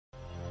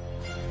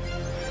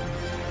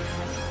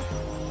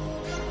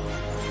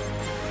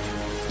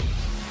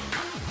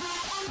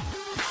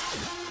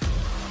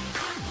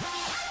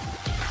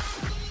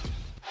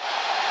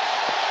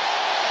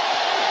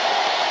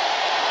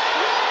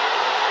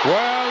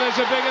there's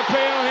a big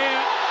appeal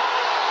here.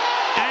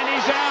 And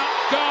he's out.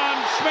 Gone.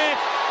 Smith.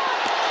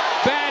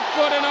 Bad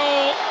foot and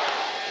all.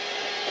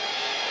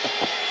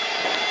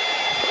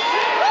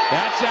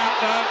 That's out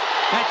though.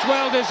 That's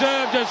well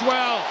deserved as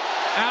well.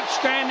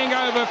 Outstanding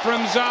over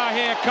from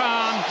Zaheer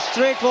Khan.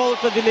 Straightforward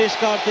for Dinesh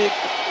Karthik.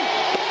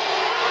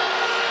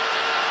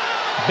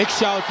 Big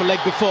shout for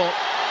leg before.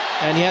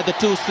 And he had the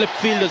two slip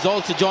fielders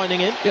also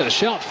joining in. Yeah, the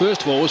shout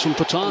first of all was from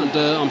Pathan.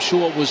 I'm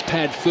sure it was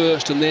pad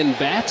first and then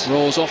bat.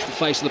 Rolls off the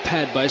face of the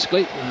pad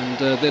basically, and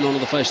then onto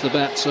the face of the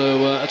bat.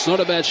 So it's not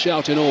a bad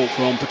shout in all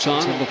from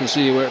Pathan. Look and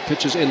see where it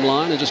pitches in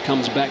line and just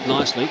comes back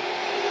nicely.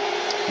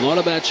 Not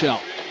a bad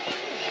shout.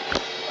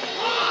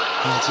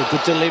 That's a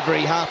good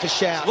delivery, half a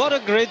shout. What a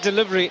great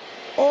delivery.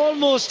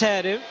 Almost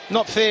had him.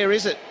 Not fair,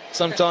 is it?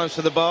 Sometimes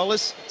for the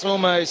bowlers. It's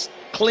almost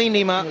cleaned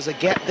him up. There's a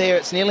gap there.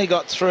 It's nearly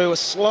got through. A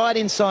slight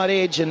inside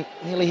edge and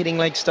nearly hitting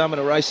leg stump,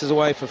 and it races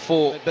away for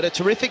 4. But a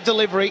terrific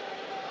delivery.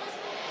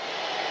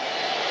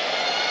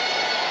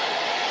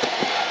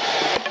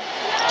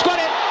 It's got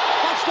it.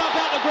 Off stump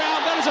out the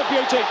ground. That is a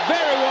beauty.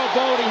 Very well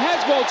bowled. He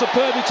has bowled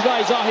superbly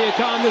today, Zaheer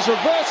Khan. His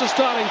reverse is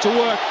starting to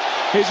work.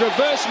 He's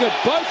reversing it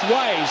both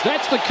ways.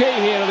 That's the key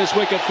here to this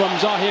wicket from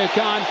Zaheer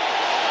Khan.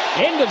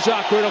 End of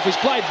Zakharov. He's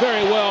played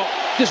very well.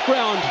 This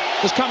ground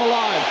has come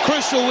alive.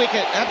 Crucial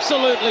wicket,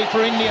 absolutely,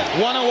 for India.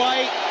 One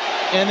away,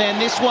 and then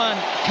this one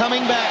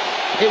coming back.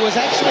 It was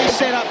actually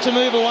set up to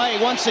move away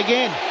once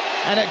again,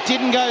 and it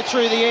didn't go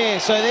through the air.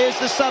 So there's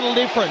the subtle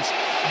difference.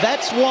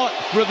 That's what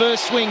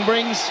reverse swing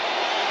brings,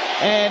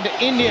 and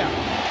India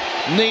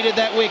needed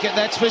that wicket,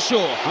 that's for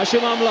sure.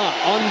 Hashim Amla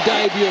on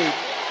debut.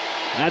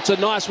 That's a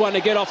nice one to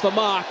get off the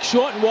mark.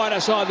 Short and wide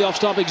outside the off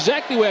stump,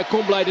 exactly where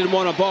Kumble didn't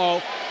want to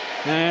bowl.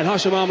 And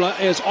Hashim Amla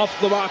is off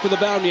the mark with a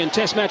boundary in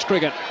Test match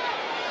cricket.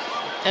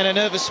 And a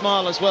nervous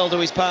smile as well to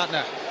his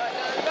partner.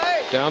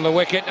 Down the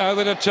wicket,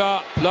 over the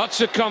top. Lots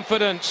of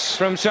confidence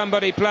from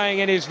somebody playing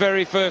in his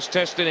very first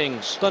Test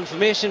innings.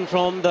 Confirmation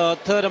from the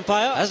third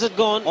umpire. Has it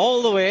gone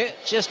all the way?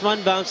 Just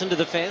one bounce into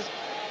the face.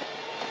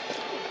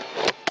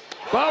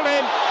 Bowled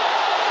in.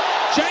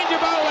 Change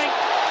of bowling.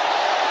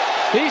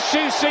 These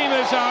two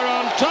seamers are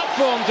on top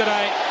form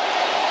today.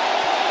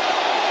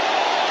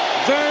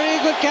 Very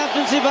good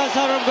captaincy by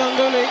Saurabh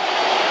Ganguly.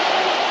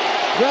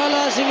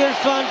 Realizing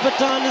Irfan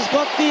Pathan has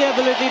got the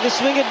ability to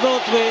swing it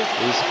both ways.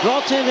 He's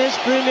brought in his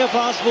premier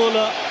fast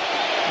bowler.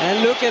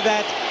 And look at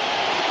that.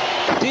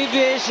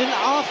 Deviation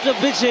after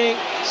pitching,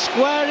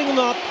 squaring him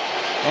up.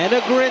 And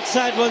a great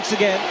side once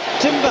again.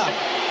 Timber.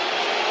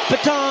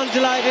 Pathan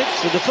delighted.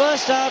 So the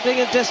first outing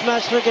in Test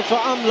match cricket for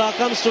Amla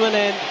comes to an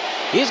end.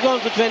 He's gone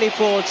for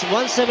 24. It's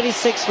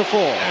 176 for 4.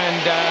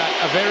 And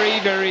a very,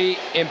 very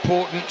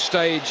important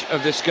stage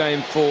of this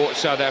game for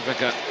South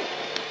Africa.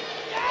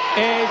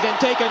 Is and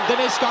taken.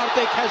 Dinesh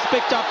Karthik has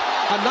picked up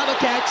another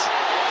catch.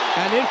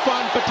 And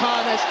Irfan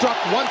Pathan has struck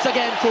once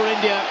again for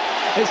India.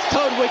 His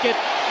third wicket.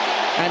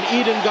 And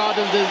Eden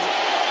Gardens is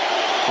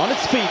on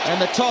its feet.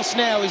 And the toss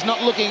now is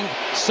not looking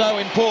so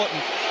important.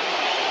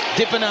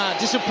 Dippenaar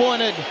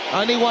disappointed.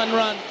 Only one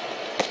run.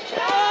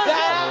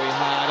 Very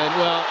hard. And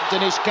well,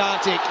 Dinesh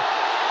Karthik,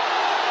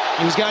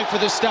 he was going for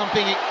the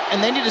stumping,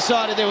 and then he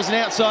decided there was an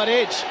outside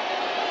edge.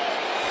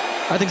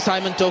 I think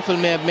Simon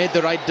Toffel may have made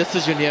the right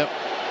decision here.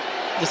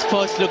 This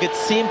first look, it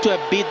seemed to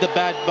have beat the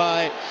bat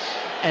by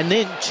an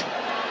inch.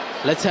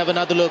 Let's have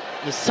another look.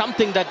 There's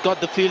something that got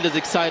the fielders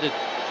excited.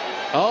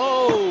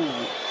 Oh!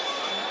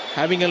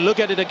 Having a look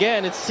at it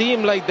again, it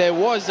seemed like there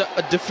was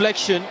a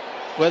deflection,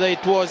 whether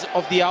it was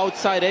of the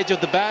outside edge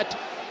of the bat.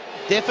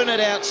 Definite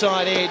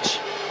outside edge.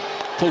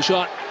 Full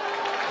shot.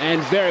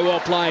 And very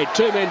well played.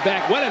 2 men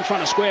back, well in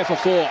front of square for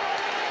 4.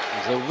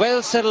 There's a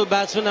well-settled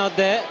batsman out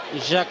there,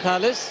 Jacques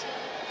Kallis.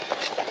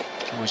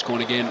 Oh, he's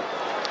gone again.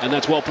 And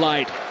that's well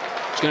played.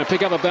 He's going to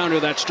pick up a boundary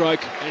with that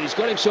stroke. And he's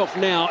got himself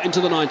now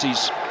into the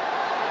 90s.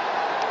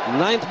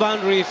 9th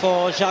boundary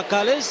for Jacques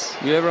Kallis.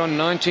 You ever on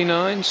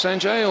 99,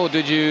 Sanjay, or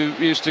did you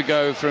used to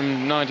go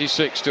from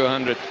 96 to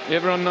 100? You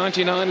ever on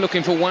 99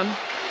 looking for 1?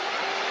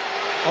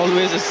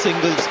 Always a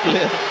singles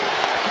player.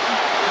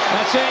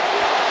 That's it.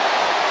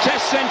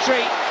 Test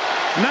century,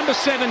 number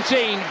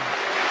 17.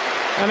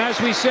 And as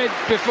we said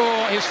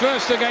before, his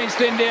first against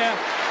India.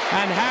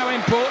 And how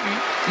important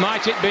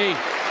might it be?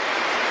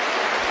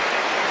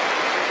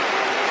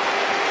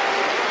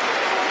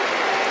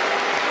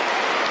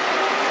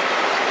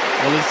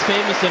 Well, he's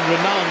famous and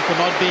renowned for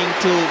not being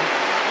too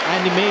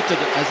animated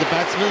as a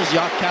batsman,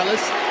 Jacques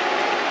Kallis.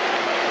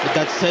 But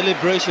that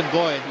celebration,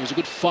 boy. It was a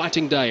good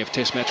fighting day of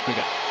Test match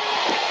cricket.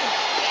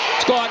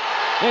 It's gone.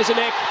 There's a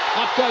neck.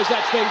 Up goes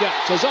that finger.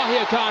 So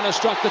Zaheer Khan has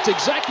struck. That's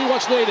exactly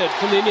what's needed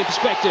from the Indian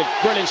perspective.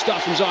 Brilliant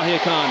stuff from Zaheer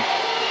Khan.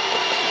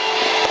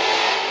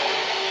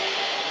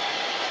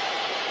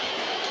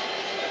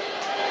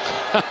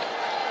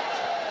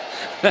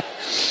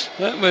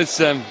 That was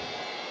a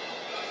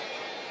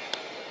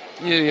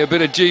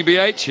bit of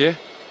GBH here.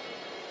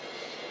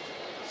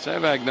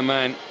 Sehwag, the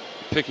man,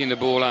 picking the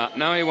ball up.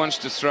 Now he wants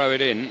to throw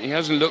it in. He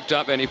hasn't looked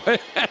up anyway.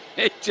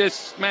 It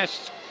just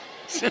smashed.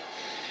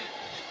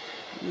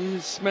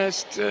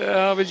 Smashed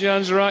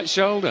Harbhajan's right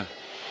shoulder.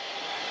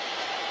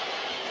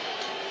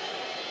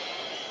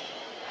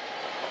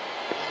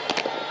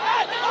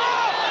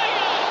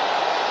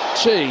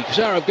 See,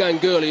 Saurav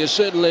Ganguly is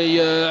certainly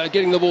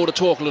getting the ball to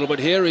talk a little bit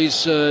here.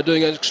 He's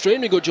doing an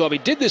extremely good job. He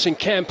did this in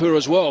Kanpur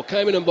as well.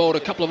 Came in and bowled a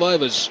couple of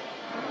overs.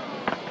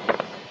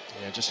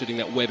 Yeah, just hitting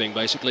that webbing,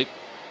 basically.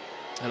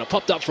 And it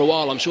popped up for a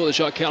while. I'm sure the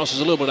shot Callis is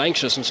a little bit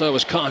anxious, and so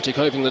was Kartik,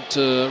 hoping that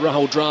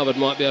Rahul Dravid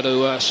might be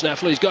able to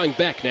snaffle. He's going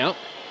back now.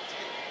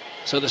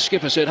 So the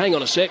skipper said, hang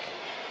on a sec.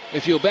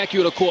 If you were back, you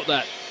would have caught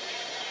that.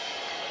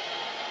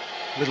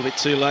 A little bit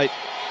too late.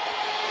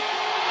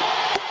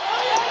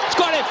 It's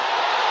got him.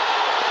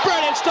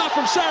 Brilliant stuff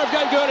from Saurav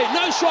Ganguly.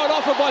 No shot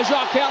offered by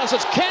Jacques Kallis.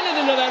 It's cannoned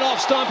into that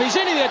off stump. He's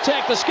into the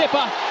attack, the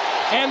skipper,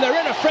 and they're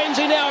in a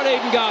frenzy now at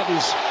Eden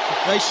Gardens.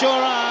 They sure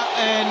are,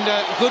 and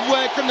good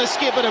work from the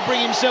skipper to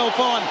bring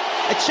himself on.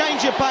 A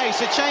change of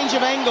pace, a change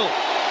of angle.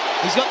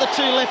 He's got the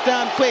two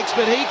left-arm quicks,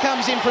 but he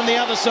comes in from the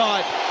other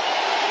side.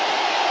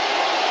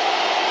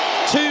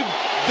 Two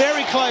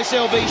very close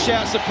LB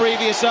shouts the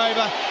previous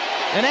over.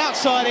 An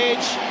outside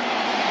edge.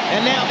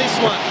 And now this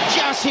one,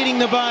 just hitting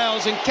the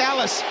bails, and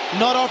Kallis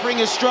not offering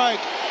a stroke.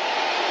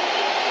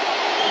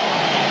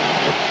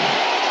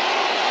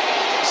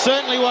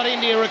 Certainly what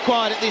India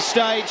required at this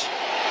stage.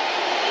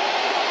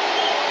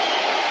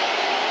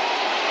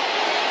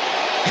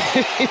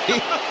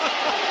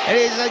 It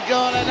is a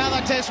goal,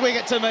 another test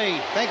wicket to me.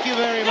 Thank you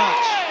very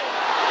much.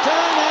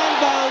 Turn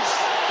and bounce.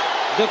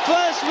 The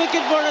first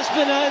wicket for a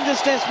spinner in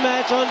this test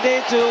match on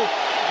day 2.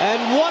 And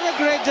what a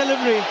great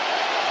delivery.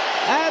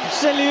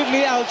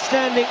 Absolutely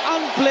outstanding,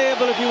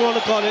 unplayable if you want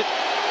to call it.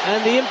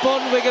 And the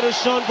important wicket was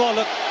Sean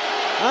Pollock.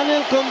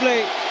 Anil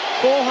Kumble,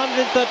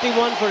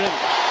 431 for him.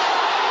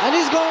 And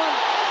he's gone.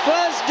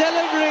 First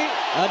delivery,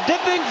 a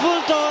dipping full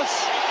toss.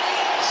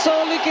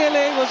 Soli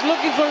Kele was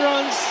looking for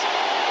runs.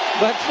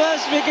 But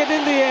first wicket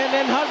in the end,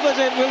 and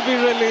Harbhajan will be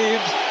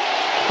relieved.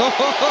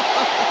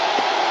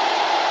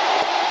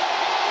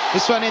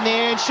 This one in the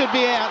air and should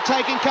be out,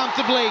 taken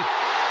comfortably.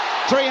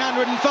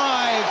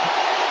 305.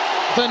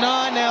 For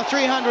 9 now,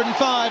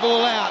 305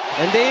 all out.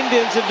 And the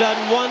Indians have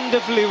done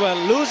wonderfully well,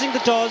 losing the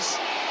toss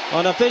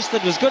on a pitch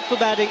that was good for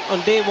batting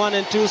on day 1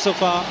 and 2 so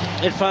far.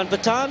 Irfan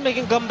Pathan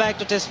making comeback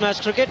to Test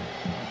match cricket.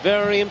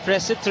 Very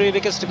impressive, 3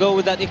 wickets to go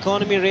with that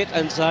economy rate,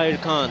 and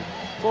Zaheer Khan.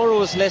 4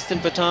 overs less than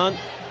Pathan,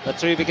 but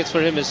 3 wickets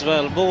for him as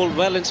well. Bowled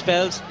well in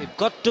spells. They've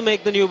got to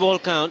make the new ball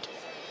count,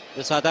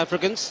 the South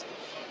Africans.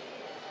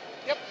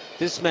 Yep.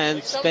 This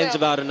man spends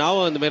about an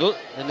hour in the middle,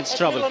 and it's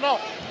trouble.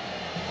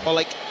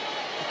 Pollock,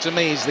 to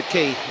me, is the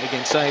key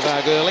against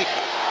Sehwag early.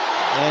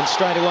 And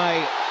straight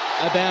away,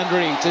 a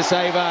boundary to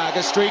Sehwag,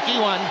 a streaky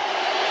one.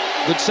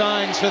 Good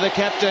signs for the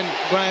captain,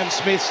 Graham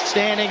Smith,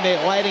 standing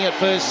there waiting at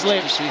first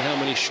slip. You see how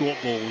many short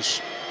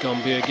balls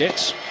Gambhir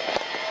gets.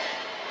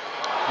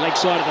 Leg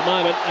side at the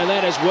moment, and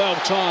that is well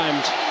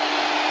timed.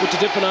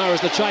 Wittadippanar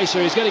is the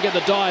chaser. He's going to get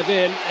the dive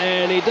in,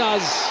 and he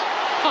does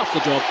half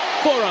the job.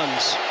 4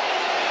 runs.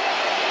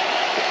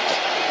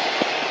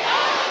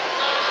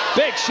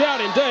 Big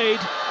shout indeed.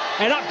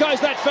 And up goes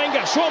that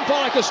finger. Sean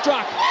Pollock has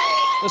struck.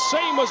 The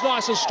seam was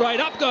nice and straight.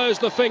 Up goes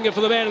the finger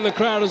for the man in the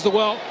crowd as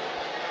well.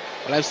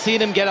 Well, I've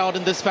seen him get out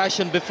in this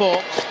fashion before.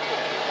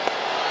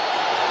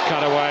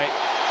 Cut away.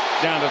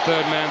 Down to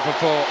third man for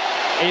 4.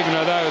 Even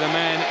though the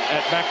man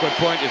at backward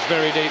point is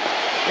very deep.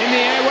 In the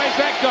air, where's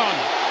that gone?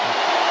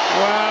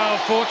 Well,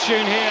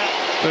 fortune here.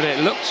 But it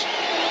looked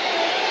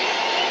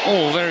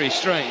all very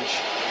strange.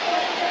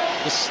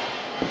 This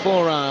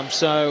forearm,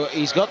 so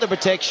he's got the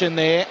protection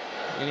there.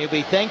 And he'll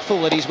be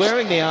thankful that he's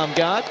wearing the arm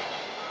guard.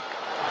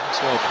 It's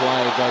well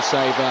played by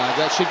Sehwag.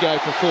 That should go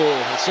for 4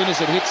 as soon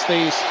as it hits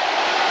these.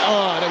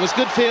 Oh, and it was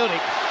good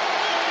fielding.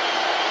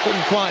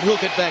 Couldn't quite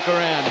hook it back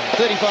around.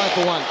 35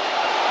 for 1.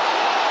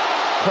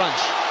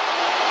 Crunch.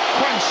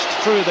 Crunched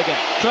through the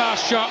gap.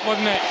 Class shot,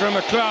 wasn't it, from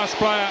a class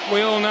player.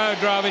 We all know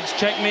Dravid's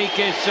technique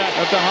is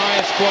of the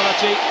highest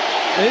quality.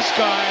 This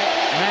guy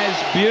has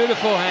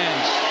beautiful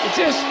hands. It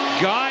just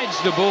guides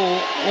the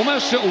ball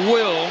almost at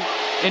will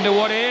into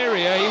what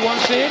area he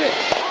wants to hit it.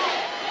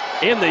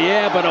 In the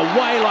air, but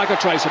away like a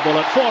tracer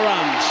bullet. 4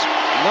 runs.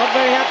 Not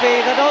very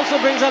happy. That also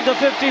brings up to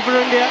 50 for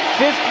India.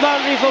 5th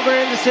boundary for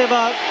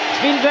Sehwag.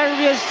 It's been very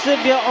aggressive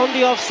here on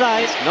the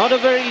offside. Not a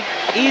very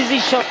easy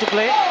shot to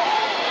play.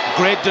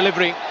 Great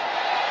delivery.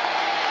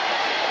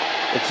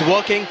 It's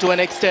working to an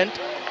extent.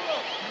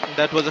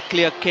 That was a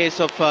clear case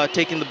of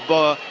taking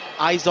the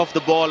eyes off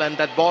the ball, and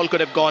that ball could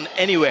have gone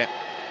anywhere.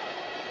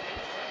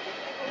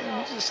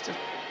 Just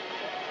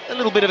a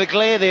little bit of a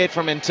glare there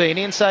from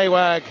Ntini, and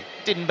Sehwag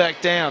didn't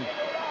back down.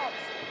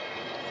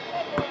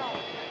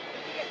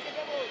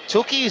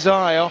 Took his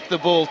eye off the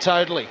ball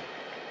totally.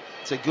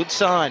 It's a good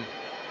sign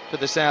for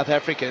the South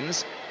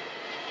Africans.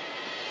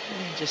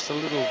 And just a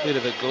little bit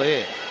of a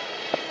glare.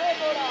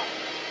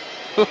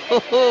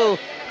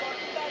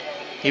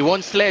 He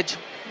won't sledge,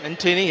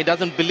 Ntini. He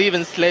doesn't believe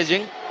in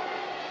sledging.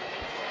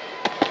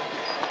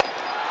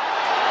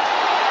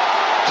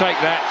 Take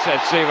that, says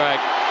Sehwag.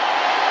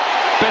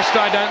 Best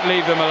I don't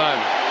leave them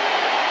alone.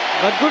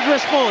 But good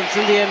response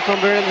in the end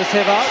from Virendra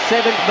Sehwag.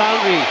 7th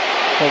boundary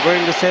for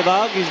Virendra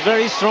Sehwag. He's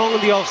very strong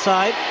on the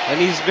offside and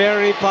he's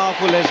very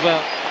powerful as well.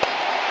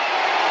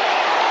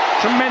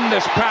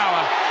 Tremendous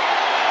power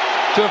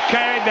to have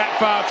carried that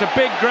far. It's a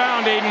big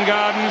ground, Eden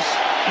Gardens.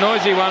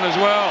 Noisy one as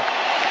well.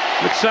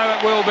 But so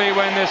it will be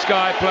when this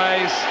guy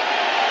plays.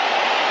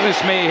 Goodness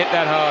me, he hit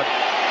that hard.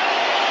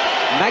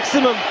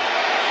 Maximum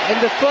in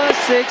the first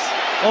 6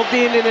 of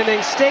the Indian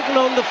innings, taken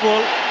on the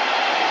full,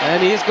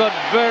 and he's got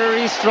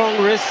very strong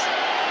wrists.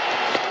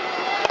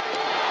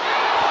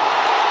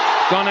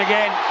 Gone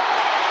again.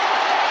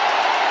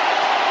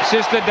 This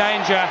is the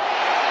danger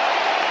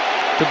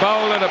to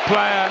bowl at a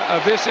player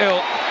of this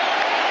ilk.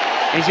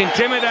 He's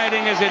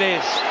intimidating as it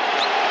is.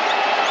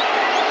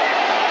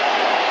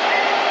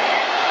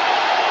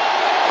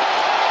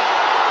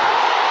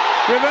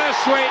 Reverse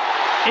sweep.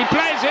 He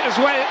plays it as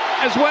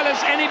well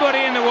as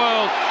anybody in the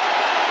world.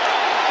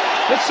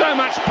 There's so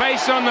much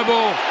pace on the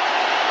ball.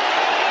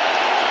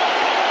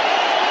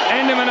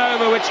 End of an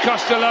over which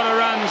cost a lot of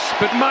runs,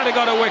 but might have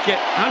got a wicket.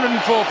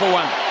 104 for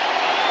 1.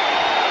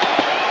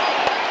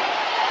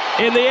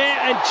 In the air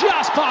and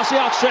just past the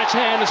outstretched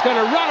hand. It's going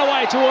to run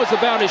away towards the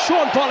boundary.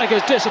 Sean Pollock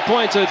is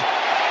disappointed.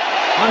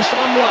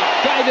 Ashramla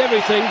gave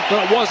everything,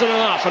 but it wasn't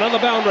enough. Another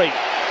boundary.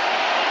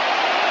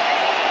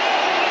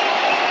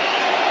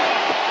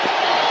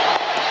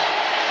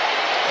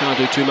 Can't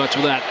do too much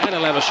with that. And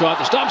he'll have a shot at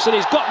the stumps, and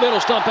he's got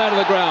middle stump out of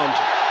the ground.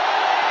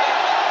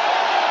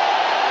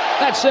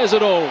 That says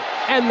it all.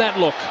 And that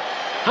look.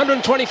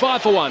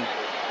 125 for 1.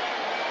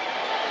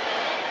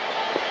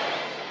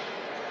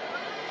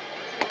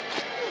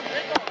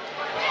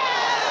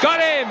 Got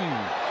him!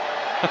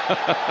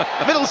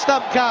 Middle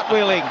stump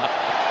cartwheeling.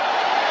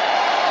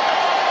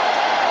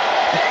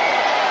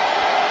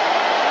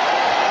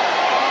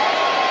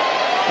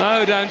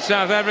 Oh, don't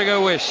South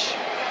Africa wish.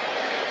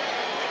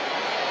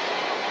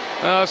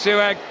 Well,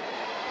 Sehwag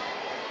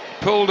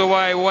pulled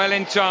away well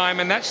in time,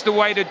 and that's the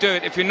way to do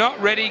it. If you're not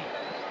ready,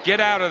 get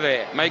out of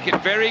there. Make it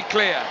very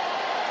clear.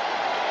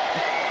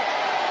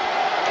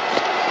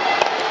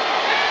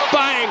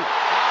 Bang!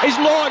 He's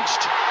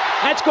launched.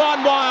 That's gone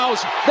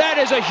miles. That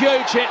is a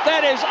huge hit.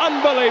 That is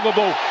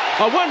unbelievable.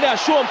 I wonder how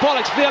Sean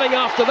Pollock's feeling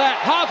after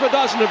that. Half a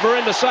dozen of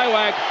Virendra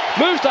Sehwag.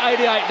 Moves to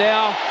 88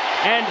 now,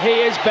 and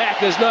he is back.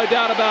 There's no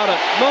doubt about it.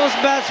 Most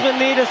batsmen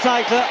need a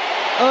cycler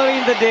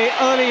early in the day,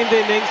 early in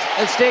the innings.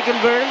 It's taken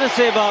Virendra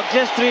Sehwag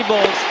just 3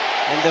 balls.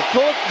 And the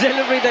 4th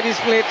delivery that he's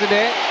played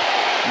today,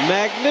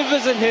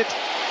 magnificent hit.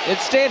 It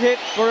stayed hit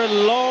for a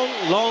long,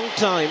 long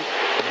time.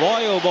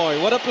 Boy, oh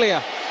boy, what a player.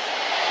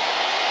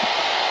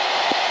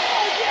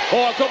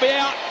 Oh, it could be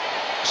out.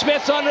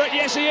 Smith's under it.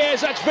 Yes, he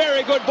is. That's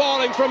very good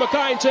bowling from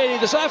Tini.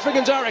 The South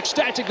Africans are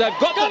ecstatic. They've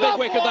got the big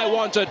wicket they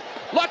wanted.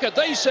 Look at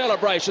these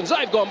celebrations.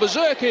 They've gone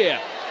berserk here.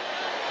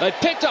 They've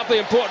picked up the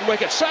important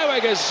wicket.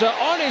 Sehwag is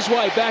on his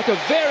way back. A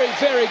very,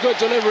 very good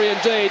delivery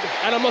indeed.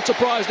 And I'm not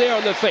surprised they're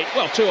on their feet.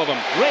 Well, 2 of them.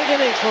 Great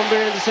innings from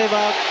Virendra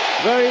Sehwag.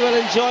 Very well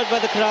enjoyed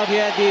by the crowd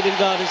here at the Eden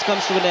Gardens.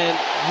 Comes to an end.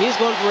 He's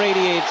gone for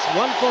 88.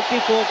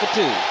 144 for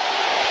 2.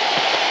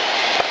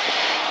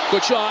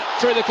 Good shot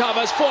through the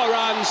covers. 4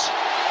 runs.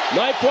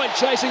 No point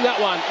chasing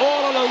that one.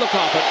 All along the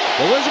carpet.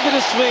 There was a bit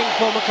of swing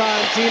for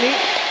Tini.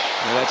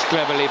 Well, that's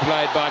cleverly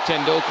played by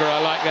Tendulkar.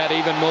 I like that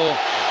even more.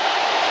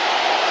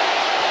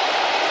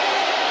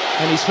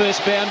 And his first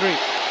boundary.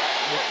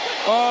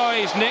 Oh,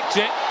 he's nicked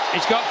it.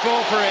 He's got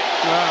 4 for it.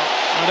 Well,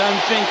 I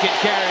don't think it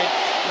carried,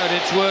 but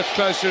it's worth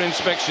closer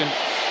inspection.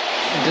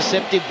 A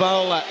deceptive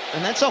bowler,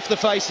 and that's off the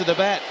face of the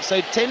bat.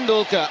 So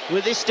Tendulkar,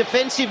 with this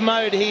defensive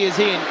mode he is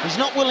in, he's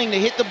not willing to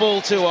hit the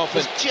ball too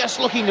often. He's just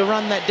looking to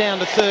run that down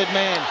to 3rd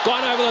man.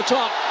 Gone over the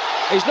top.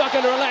 He's not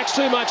going to relax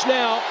too much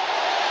now.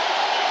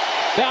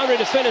 Boundary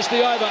to finish the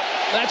over.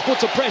 That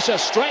puts the pressure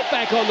straight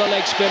back on the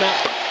leg spinner.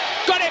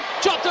 Got him,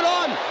 chopped it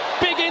on.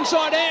 Big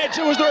inside edge.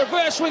 It was the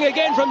reverse swing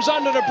again from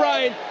Zander de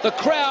Bruin. The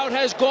crowd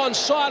has gone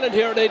silent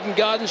here at Eden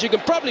Gardens. You can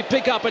probably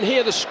pick up and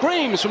hear the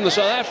screams from the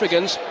South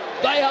Africans.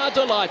 They are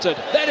delighted.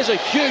 That is a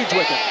huge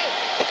wicket.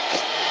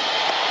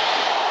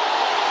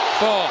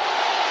 4.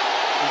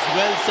 It's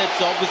well set,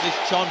 so obviously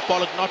Sean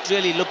Pollock not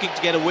really looking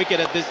to get a wicket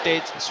at this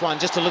stage. This one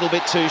just a little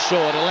bit too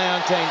short,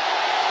 allowing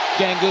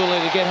Ganguly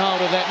to get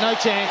hold of that. No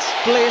chance.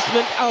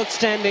 Placement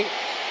outstanding.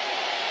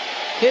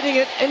 Hitting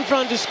it in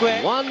front to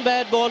square. 1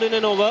 bad ball in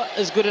an over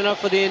is good enough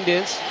for the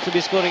Indians to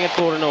be scoring at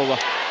 4 and over.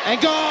 And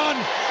gone.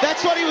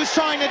 That's what he was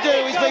trying to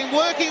do. He's been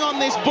working on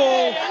this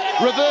ball.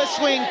 Reverse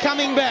swing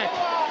coming back.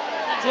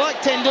 It's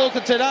like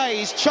Tendulkar today.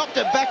 He's chopped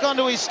it back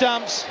onto his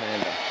stumps.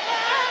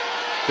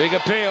 Big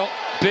appeal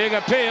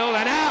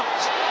and out.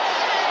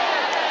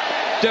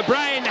 De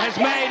Bruin has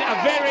made a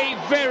very,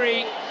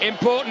 very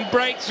important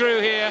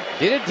breakthrough here.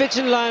 Did it pitch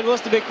in line was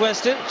the big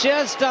question.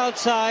 Just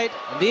outside.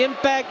 The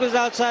impact was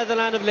outside the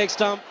line of leg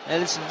stump.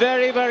 And it's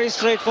very, very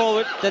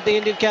straightforward that the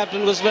Indian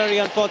captain was very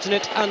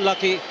unfortunate,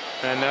 unlucky.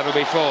 And that'll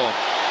be 4.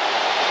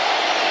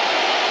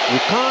 You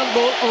can't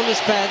bowl on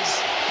his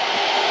pads.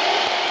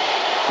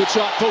 Good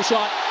shot, pull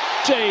shot.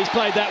 Gee, he's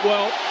played that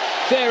well.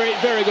 Very,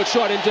 very good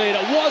shot indeed.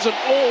 It wasn't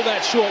all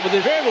that short with the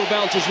variable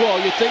bounce as well.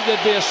 You'd think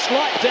there'd be a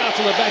slight doubt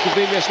in the back of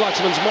Villiers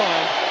Luxman's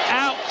mind.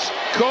 Out,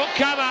 caught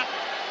cover,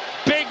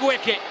 big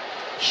wicket,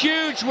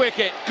 huge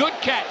wicket, good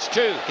catch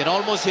too. Can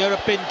almost hear a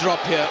pin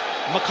drop here.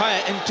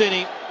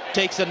 McGrath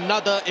takes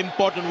another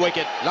important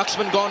wicket.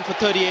 Luxman gone for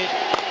 38.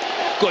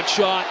 Good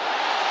shot.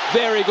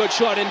 Very good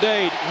shot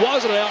indeed.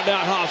 Wasn't an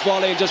out-and-out half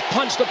volley and just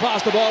punched it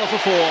past the bowler for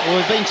 4. Well,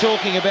 we've been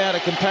talking about a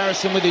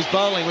comparison with his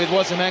bowling with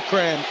Wasim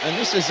Akram, and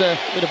this is a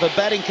bit of a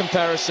batting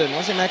comparison.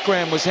 Wasim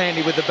Akram was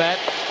handy with the bat.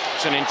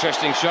 It's an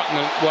interesting shot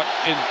in what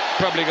is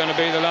probably going to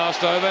be the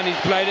last over, and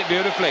he's played it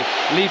beautifully.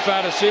 Leaf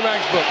out of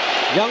Sehwag's book.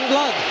 Young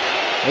blood,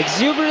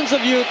 exuberance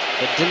of youth,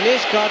 but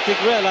Dinesh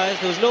Karthik realised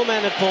there was no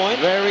man at point.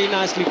 Very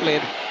nicely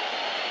played.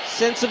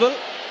 Sensible,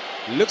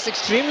 looks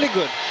extremely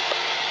good.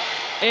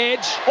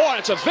 Edge. Oh,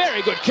 it's a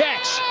very good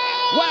catch.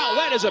 Wow,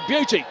 that is a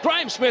beauty.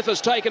 Graham Smith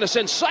has taken a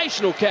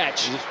sensational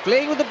catch. He's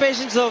playing with the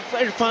patience of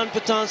Irfan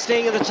Pathan,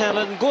 staying in the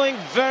channel and going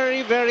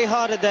very, very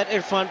hard at that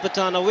Irfan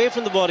Pathan away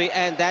from the body,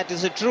 and that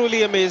is a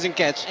truly amazing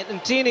catch.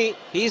 And Tini,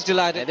 he's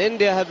delighted. And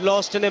India have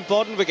lost an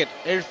important wicket.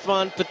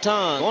 Irfan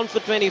Pathan gone for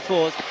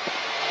 24. If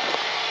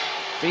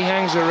he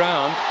hangs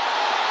around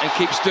and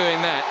keeps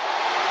doing that,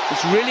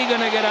 it's really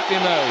going to get up your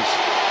nose.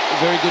 A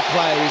very good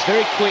player. He's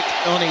very quick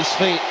on his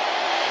feet,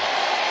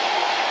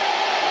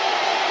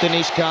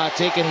 Dinesh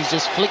Karthik, and he's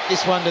just flicked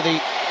this one to the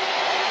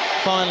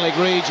fine leg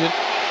region.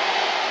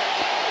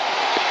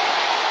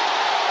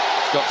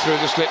 Got through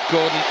the slip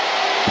cordon,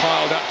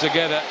 piled up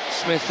together,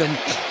 Smith and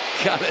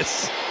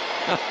Cullis.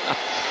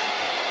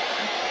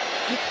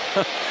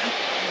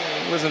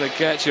 It wasn't a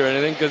catch or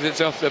anything because it's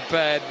off the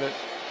pad, but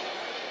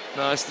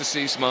nice to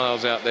see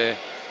smiles out there.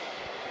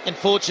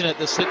 Unfortunate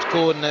the slip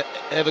cordon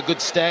have a good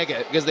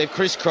stagger because they've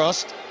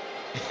crisscrossed.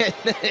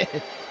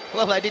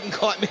 Well, they didn't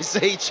quite miss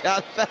each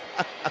other.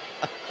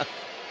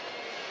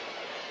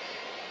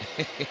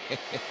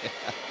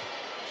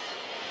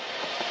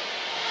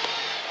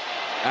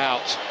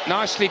 Out.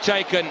 Nicely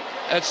taken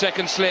at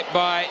second slip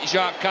by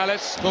Jacques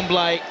Cullis.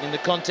 Kumble, in the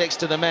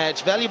context of the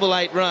match, valuable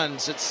 8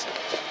 runs. It's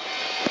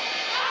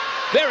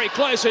very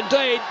close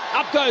indeed.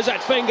 Up goes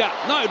that finger.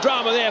 No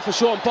drama there for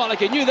Sean Pollock.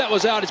 He knew that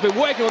was out. He's been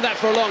working on that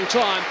for a long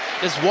time.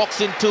 Just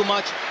walks in too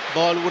much.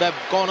 Ball would have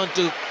gone on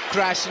to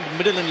crash in the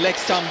middle and leg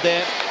stump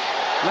there.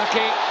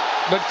 Lucky,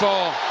 but 4.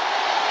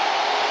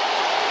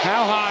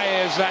 How high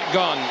has that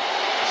gone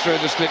through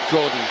the slip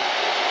cordon?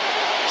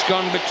 It's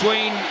gone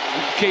between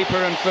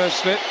keeper and first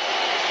slip.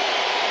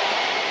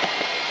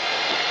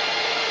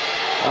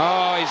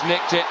 Oh, he's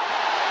nicked it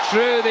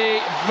through the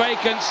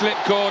vacant slip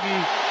cordon.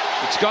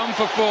 It's gone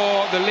for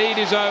 4. The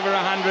lead is over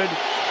 100.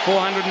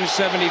 407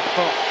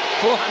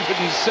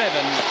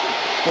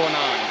 for 9.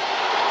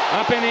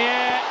 Up in the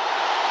air,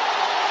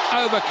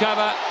 over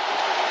cover,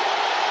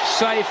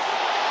 safe,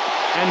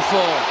 and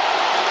 4.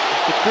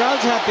 The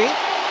crowd's happy.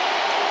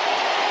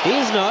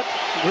 He's not,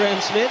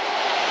 Graham Smith.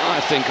 I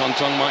think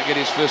Ontong might get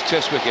his first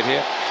test wicket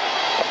here.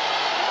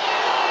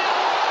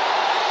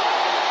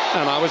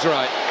 And I was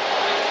right.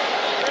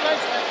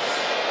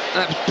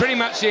 That's pretty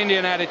much the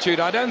Indian attitude.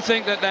 I don't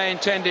think that they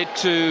intended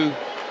to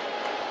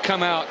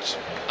come out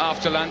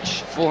after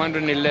lunch.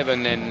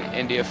 411 then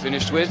India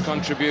finished with.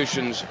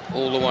 Contributions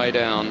all the way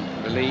down.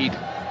 The lead,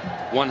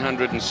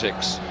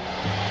 106.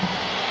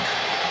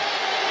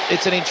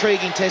 It's an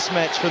intriguing test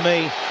match for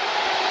me,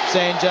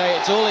 Sanjay.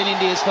 It's all in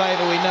India's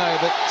favour, we know,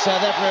 but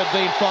South Africa have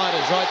been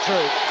fighters right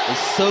through. He's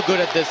so good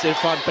at this,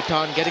 Irfan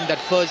Pathan, getting that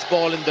first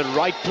ball in the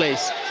right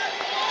place.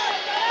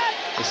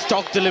 The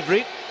stock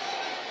delivery,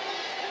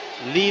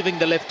 leaving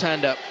the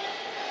left-hander.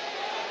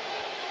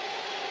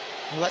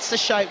 Well, that's the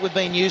shape we've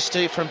been used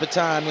to from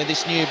Pathan with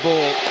this new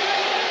ball.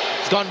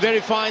 It's gone very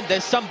fine.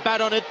 There's some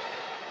bat on it.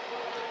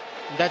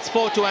 That's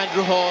 4 to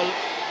Andrew Hall.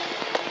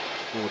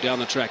 Oh, down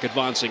the track,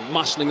 advancing,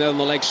 muscling there on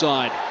the leg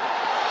side.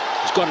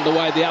 He's got it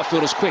away. The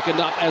outfielder's quickened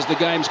up as the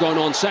game's gone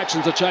on.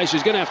 Sachin's the chase.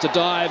 He's going to have to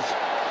dive,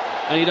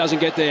 and he doesn't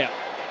get there.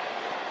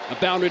 A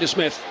boundary to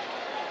Smith.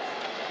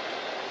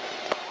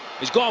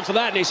 He's gone for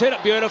that, and he's hit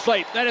it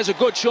beautifully. That is a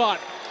good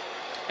shot.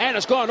 And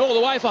it's gone all the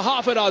way for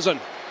half a dozen.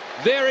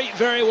 Very,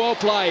 very well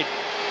played.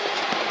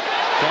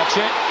 Catch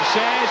it, he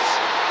says.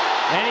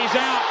 And he's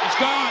out. It's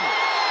gone.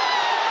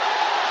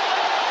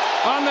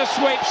 On the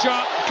sweep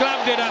shot.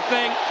 Clubbed it, I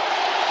think.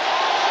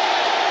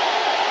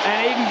 And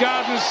Eden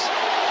Gardens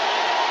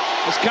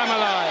has come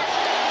alive.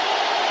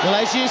 Well,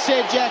 as you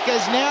said, Jack,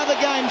 as now the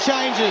game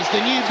changes,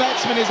 the new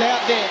batsman is out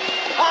there.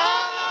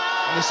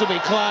 And this will be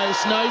close.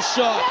 No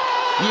shot.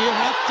 You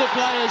have to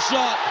play a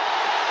shot.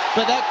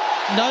 But that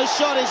no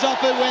shot is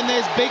offered when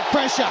there's big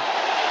pressure.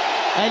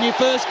 And you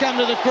first come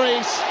to the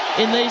crease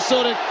in these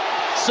sort of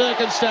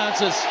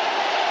circumstances.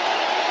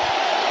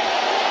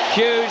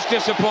 Huge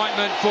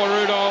disappointment for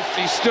Rudolph.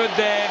 He stood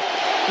there,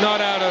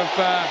 not out of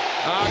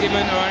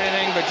argument or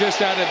anything, but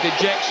just out of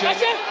dejection.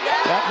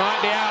 That might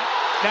be out.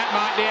 That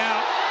might be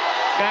out.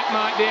 That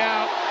might be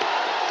out.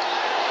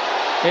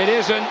 It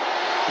isn't.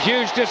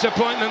 Huge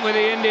disappointment with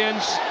the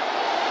Indians.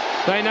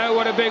 They know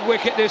what a big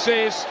wicket this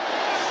is.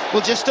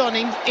 Well, just on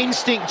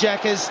instinct,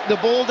 Jackers, the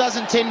ball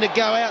doesn't tend to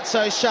go out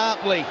so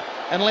sharply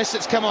unless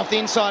it's come off the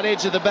inside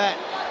edge of the bat.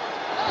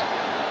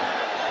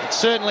 It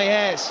certainly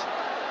has.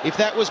 If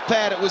that was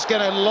Pat, it was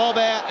going to lob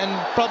out and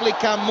probably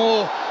come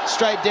more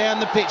straight down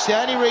the pitch. The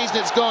only reason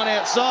it's gone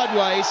out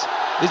sideways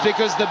is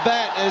because the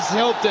bat has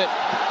helped it.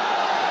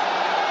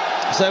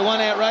 So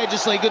one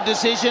outrageously good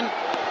decision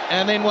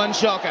and then one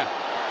shocker.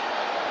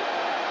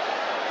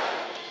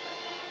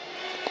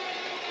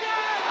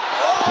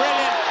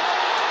 Brilliant.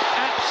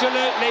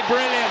 Absolutely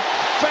brilliant.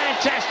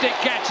 Fantastic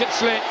catch at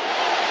slit.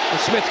 And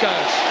Smith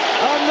goes.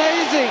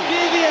 Amazing.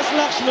 VVS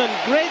Lakshman,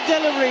 great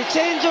delivery,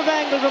 change of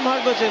angle from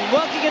Harbhajan,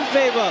 working in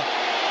favour.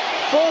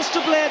 Forced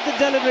to play at the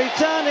delivery,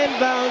 turn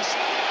inbounds.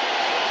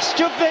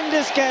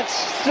 Stupendous catch,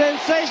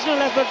 sensational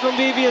effort from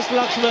VVS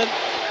Lakshman.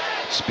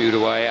 Spewed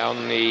away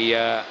on the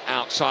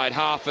outside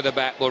half of the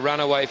bat, will run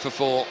away for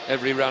 4,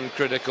 every run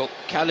critical.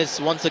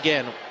 Callis once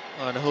again,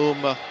 on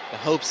whom the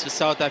hopes for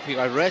South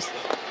Africa rest.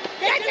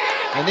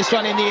 And this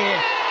one in the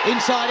air,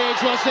 inside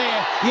edge was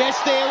there. Yes,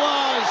 there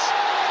was.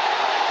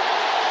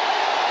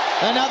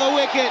 Another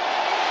wicket,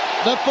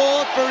 the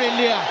 4th for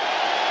India.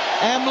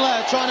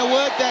 Amla trying to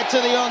work that to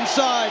the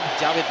onside.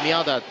 Javed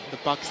Miandad, the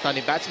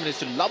Pakistani batsman, used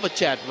to love a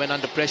chat when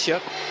under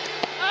pressure.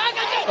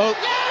 Oh,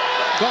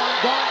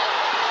 gone.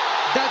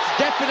 That's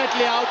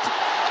definitely out.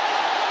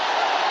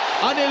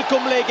 Anil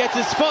Kumble gets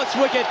his first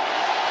wicket.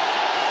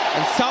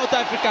 And South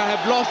Africa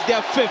have lost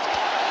their 5th.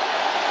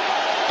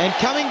 And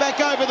coming back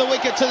over the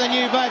wicket to the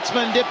new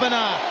batsman,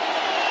 Dipana.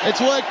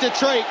 It's worked a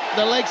treat.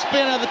 The leg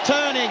spinner, the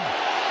turning.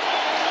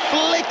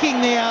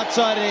 Flicking the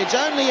outside edge,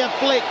 only a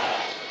flick.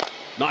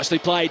 Nicely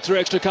played through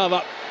extra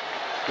cover.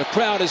 The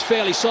crowd is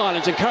fairly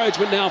silent.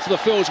 Encouragement now for the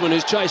fieldsman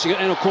who's chasing it,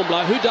 Anil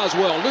Kumble, who does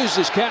well. Loses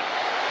his cap,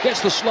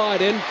 gets the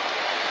slide in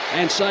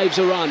and saves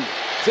a run.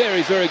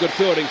 Very, very good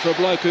fielding for a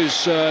bloke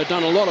who's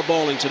done a lot of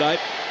bowling today.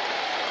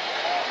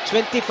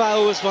 25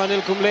 overs for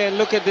Anil Kumble, and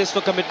look at this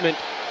for commitment.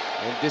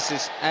 And this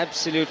is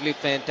absolutely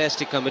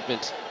fantastic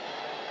commitment.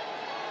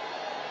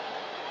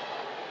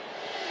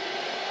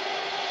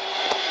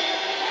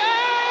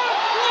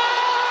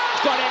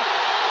 Got him.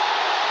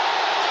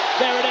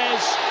 There it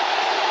is.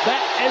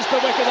 That is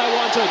the wicket they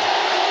wanted.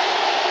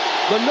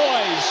 The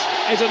noise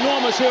is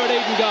enormous here at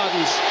Eden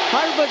Gardens.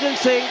 Harbhajan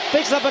Singh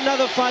picks up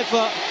another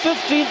 5-er,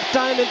 15th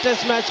time in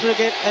Test match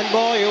cricket, and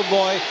boy, oh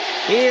boy,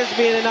 he has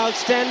been an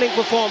outstanding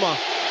performer.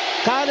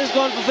 Kyle has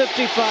gone for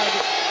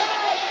 55.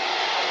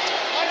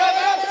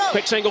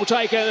 Quick single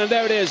taken, and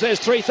there it is. There's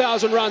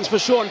 3,000 runs for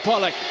Sean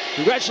Pollock.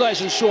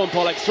 Congratulations, Sean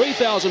Pollock.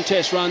 3,000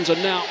 Test runs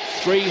and now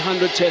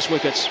 300 Test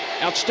wickets.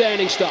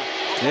 Outstanding stuff.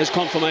 There's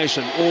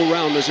confirmation.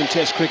 All-rounders in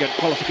Test cricket.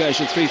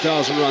 Qualification,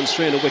 3,000 runs,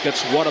 300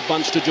 wickets. What a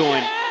bunch to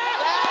join.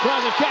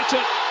 Tries to catch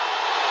it.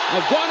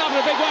 They've gone up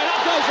in a big way. Up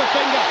goes the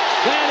finger.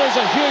 That is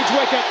a huge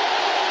wicket.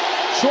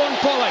 Sean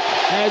Pollock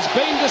has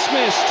been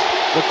dismissed.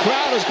 The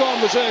crowd has gone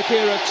berserk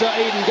here at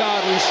Eden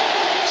Gardens.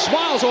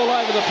 Smiles all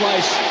over the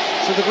place.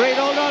 So the great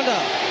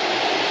all-rounder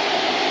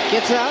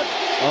gets out.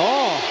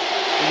 Oh,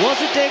 was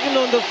it taken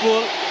on the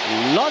full?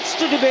 Lots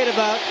to debate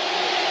about.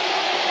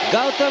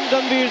 Gautam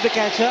Gambhir the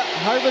catcher,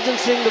 Harbhajan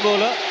Singh the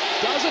bowler.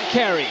 Does it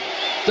carry?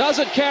 Does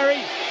it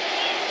carry?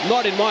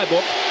 Not in my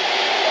book.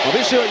 I'll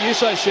be sure what you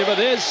say, Shiva.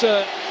 There's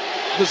the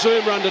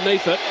zoomer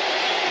underneath it,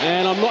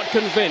 and I'm not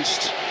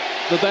convinced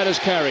that that is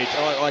carried.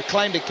 I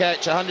claimed a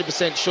catch,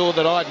 100% sure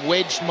that I'd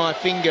wedged my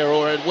finger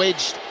or had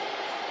wedged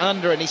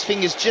under, and his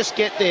fingers just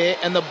get there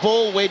and the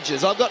ball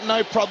wedges. I've got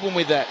no problem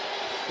with that.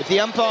 If the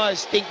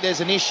umpires think there's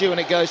an issue and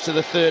it goes to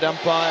the 3rd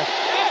umpire.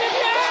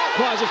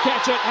 Tries to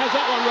catch it, has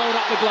that one rolled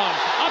up the glove.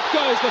 Up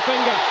goes the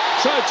finger.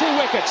 So 2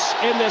 wickets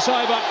in this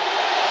over.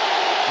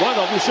 One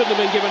of them shouldn't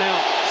have been given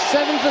out.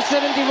 7 for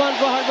 71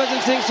 for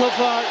Harbhajan Singh so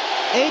far.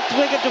 8th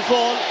wicket to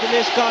fall.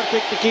 Dinesh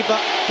Karthik, the keeper,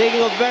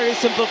 taking a very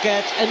simple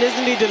catch. And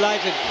isn't he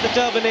delighted? The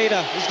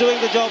Turbinator is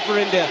doing the job for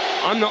India.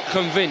 I'm not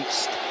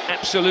convinced,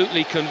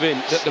 absolutely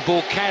convinced, that the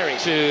ball carried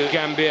to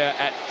Gambhir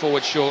at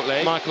forward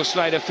shortly. Michael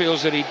Slater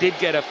feels that he did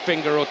get a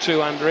finger or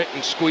 2 under it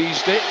and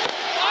squeezed it.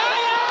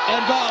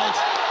 And bowled.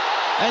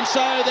 And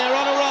so they're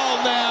on a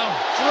roll now.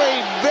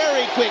 3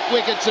 very quick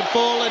wickets have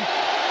fallen,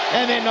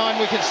 and they're 9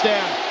 wickets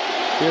down.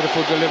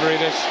 Beautiful delivery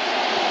this.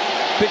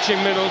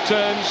 Pitching middle,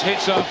 turns,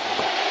 hits off.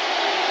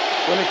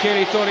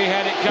 Willie thought he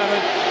had it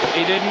covered.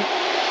 He didn't.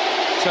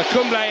 So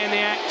Kumble in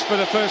the act for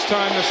the first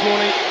time this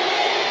morning.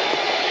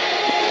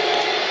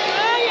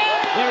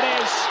 There it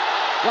is.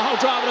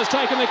 Rahul Dravid has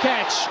taken the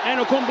catch.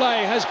 Anil Kumble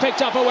has picked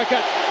up a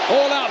wicket.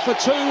 All out for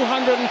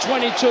 222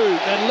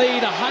 and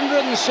lead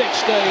 116.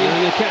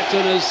 And the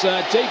captain is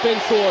deep in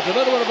thought, a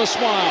little bit of a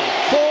smile.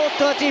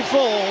 434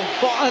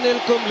 for Anil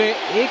Kumble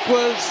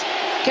equals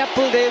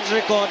Kapil Dev's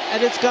record,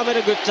 and it's come at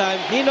a good time.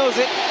 He knows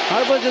it.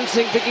 Harbhajan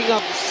Singh picking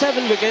up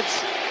 7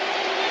 wickets.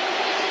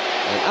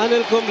 And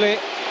Anil Kumble,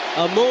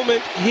 a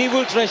moment he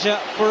will treasure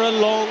for a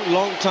long,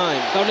 long time.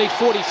 They'll need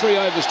 43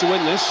 overs to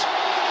win this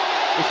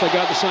if they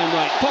go at the same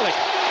rate. Pollock.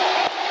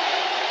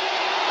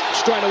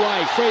 Straight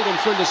away, freedom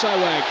for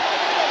Sehwag.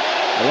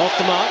 Off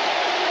the mark.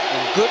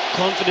 in good,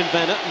 confident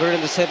manner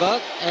in the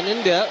Sehwag, and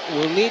India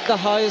will need the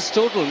highest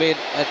total made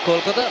at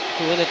Kolkata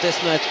to win a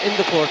test match in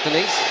the fourth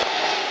innings.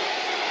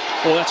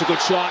 Oh, that's a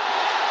good shot.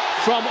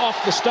 From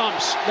off the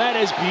stumps. That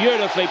is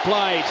beautifully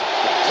played.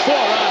 4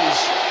 runs.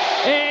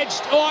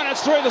 Edged. Oh, and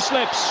it's through the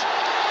slips.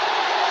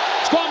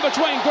 It's gone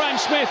between Graeme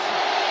Smith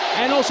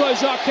and also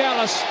Jacques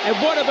Kallis. It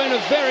would have been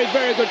a very,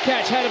 very good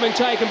catch had it been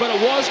taken, but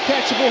it was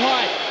catchable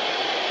height.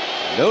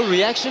 No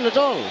reaction at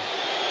all.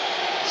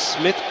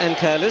 Smith and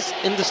Kallis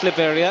in the slip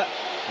area,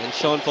 and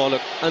Sean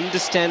Pollock,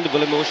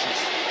 understandable emotions.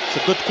 It's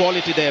a good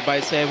quality there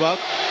by Sehwag.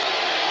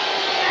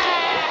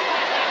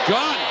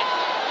 Gone.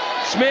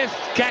 Smith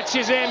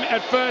catches him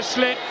at first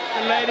slip.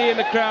 The lady in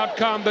the crowd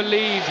can't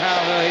believe how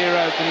her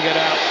hero can get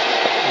out.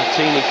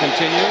 Martini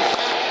continues.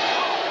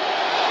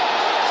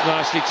 It's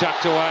nicely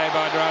tucked away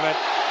by Dravid,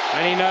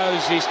 and he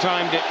knows he's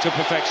timed it to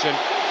perfection.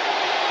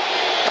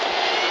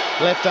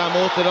 Left arm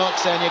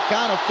orthodox, and you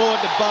can't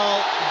afford to bowl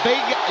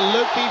big,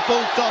 loopy,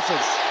 full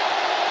tosses.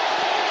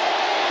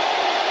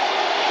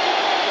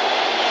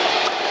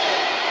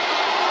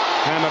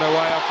 Hammered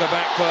away off the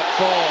back foot,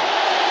 4.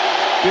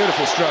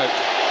 Beautiful stroke.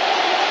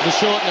 The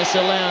shortness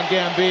allowed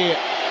Gambhir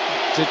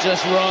to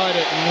just ride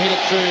it and hit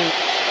it through.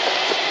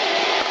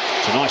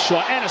 It's a nice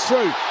shot, and it's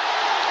through.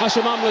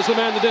 Hashim Amla is the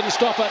man that didn't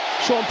stop it.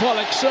 Sean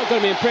Pollock still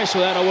going to be impressed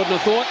with that, I wouldn't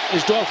have thought.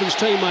 His Dolphins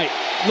teammate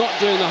not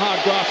doing the hard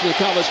graft and the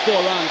covers, 4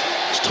 runs.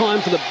 It's time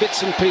for the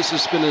bits and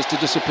pieces spinners to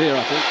disappear,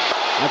 I think.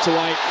 That's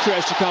away.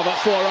 Trish to cover,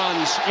 4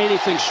 runs.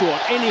 Anything short,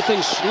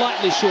 anything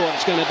slightly short,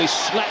 it's going to be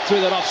slapped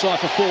through that offside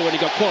for 4 when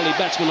you've got quality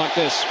batsmen like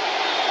this.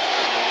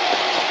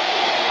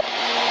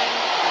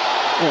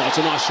 Oh, it's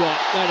a nice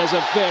shot. That is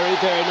a very,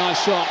 very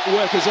nice shot.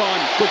 Work is on.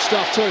 Good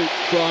stuff too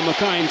from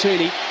Mackay and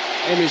Tooney.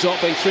 End result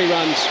being 3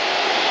 runs.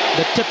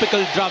 The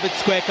typical Dravid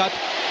square cut.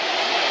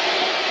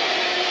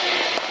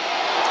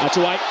 That's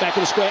away. Back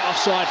of the square,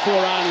 offside, 4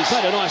 runs.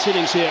 Had a nice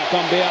innings here,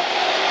 Gambhir.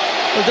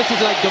 Well, this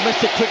is like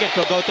domestic cricket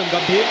for Gautam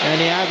Gambhir,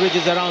 and he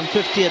averages around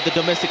 50 at the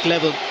domestic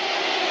level.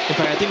 In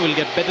fact, I think we'll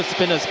get better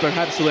spinners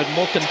perhaps who have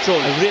more control.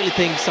 I really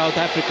think South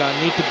Africa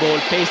need to bowl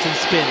pace and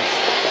spin.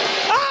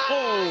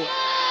 Oh,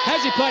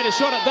 has he played a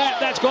shot at that?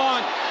 That's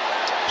gone.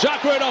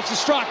 Jacques Rudolph's the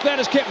strike. That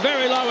is kept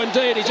very low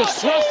indeed. He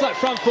just thrust that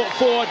front foot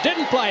forward,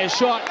 didn't play his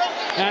shot,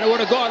 and it would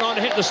have gone on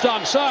to hit the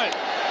stump. So,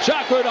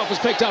 Jacques Rudolph has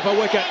picked up a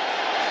wicket,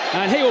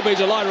 and he will be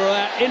delighted with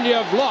that.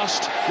 India have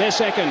lost their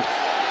second.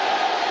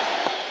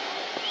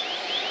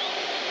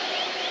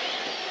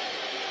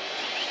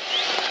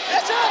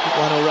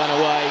 One will run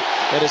away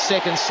at a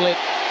second slip.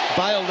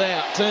 Bailed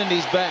out, turned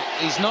his back.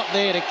 He's not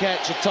there to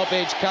catch a top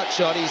edge cut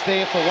shot. He's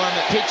there for one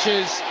that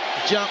pitches,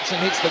 jumps and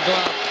hits the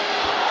glove.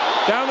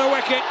 Down the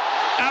wicket,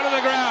 out of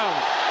the ground.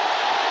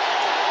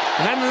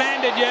 Hadn't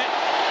landed yet.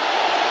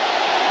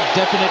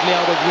 Definitely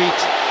out of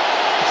reach.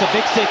 It's a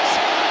big 6.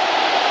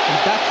 And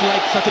that's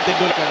like Sachin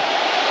Tendulkar.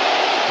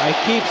 I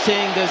keep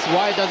saying this,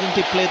 why doesn't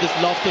he play this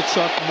lofted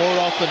shot more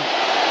often?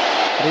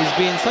 But he's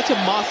been such a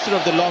master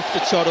of the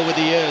lofted shot over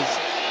the years.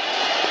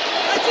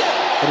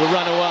 It will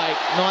run away.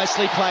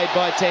 Nicely played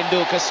by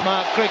Tendulkar.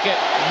 Smart cricket.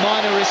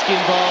 Minor risk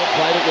involved.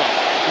 Played it well.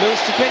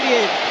 Moves to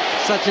 28.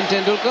 Sachin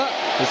Tendulkar.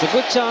 There's a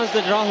good chance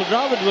that Rahul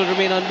Dravid will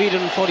remain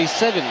unbeaten on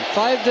 47.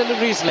 5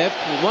 deliveries left,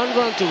 1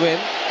 run to win,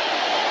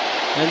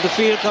 and the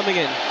field coming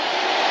in.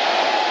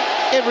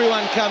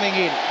 Everyone coming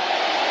in.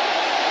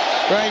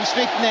 Graeme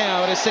Smith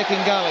now at a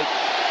second gully,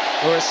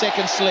 or a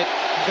second slip.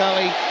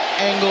 Gully,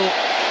 angle.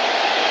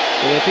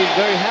 So they feel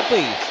very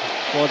happy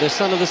for the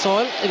son of the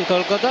soil in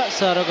Kolkata,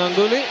 Sourav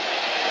Ganguly.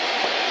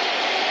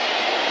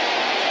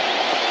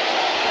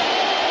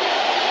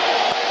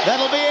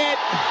 That'll be it.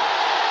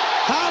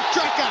 Half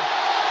tracker.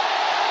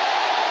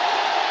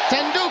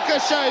 Tendulkar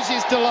shows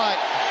his delight.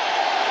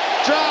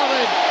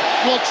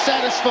 Dravid looks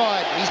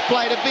satisfied. He's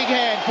played a big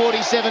hand,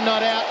 47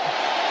 not out.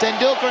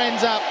 Tendulkar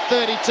ends up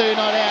 32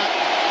 not out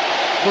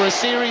for a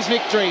series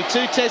victory.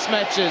 2 test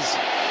matches.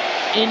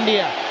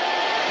 India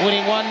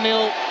winning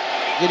 1-0.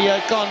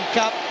 Videocon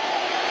Cup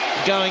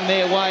going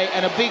their way,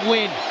 and a big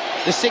win.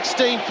 The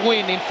 16th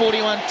win in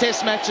 41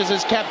 test matches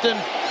as captain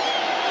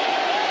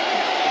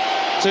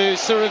to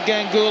Sourav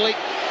Ganguly,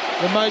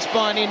 the most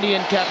by an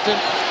Indian captain.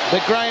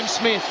 But Graeme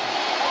Smith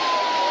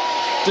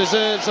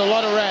deserves a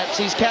lot of raps.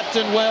 He's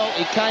captained well.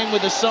 He came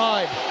with a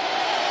side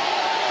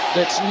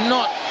that's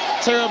not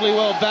terribly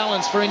well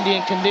balanced for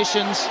Indian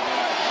conditions.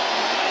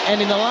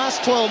 And in the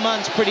last 12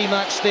 months, pretty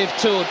much, they've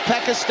toured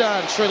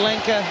Pakistan, Sri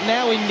Lanka,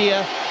 now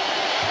India,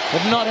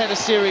 have not had a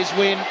series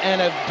win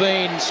and have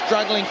been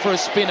struggling for a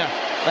spinner.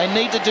 They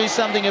need to do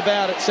something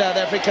about it, South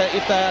Africa,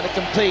 if they are to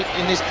compete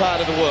in this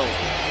part of the world.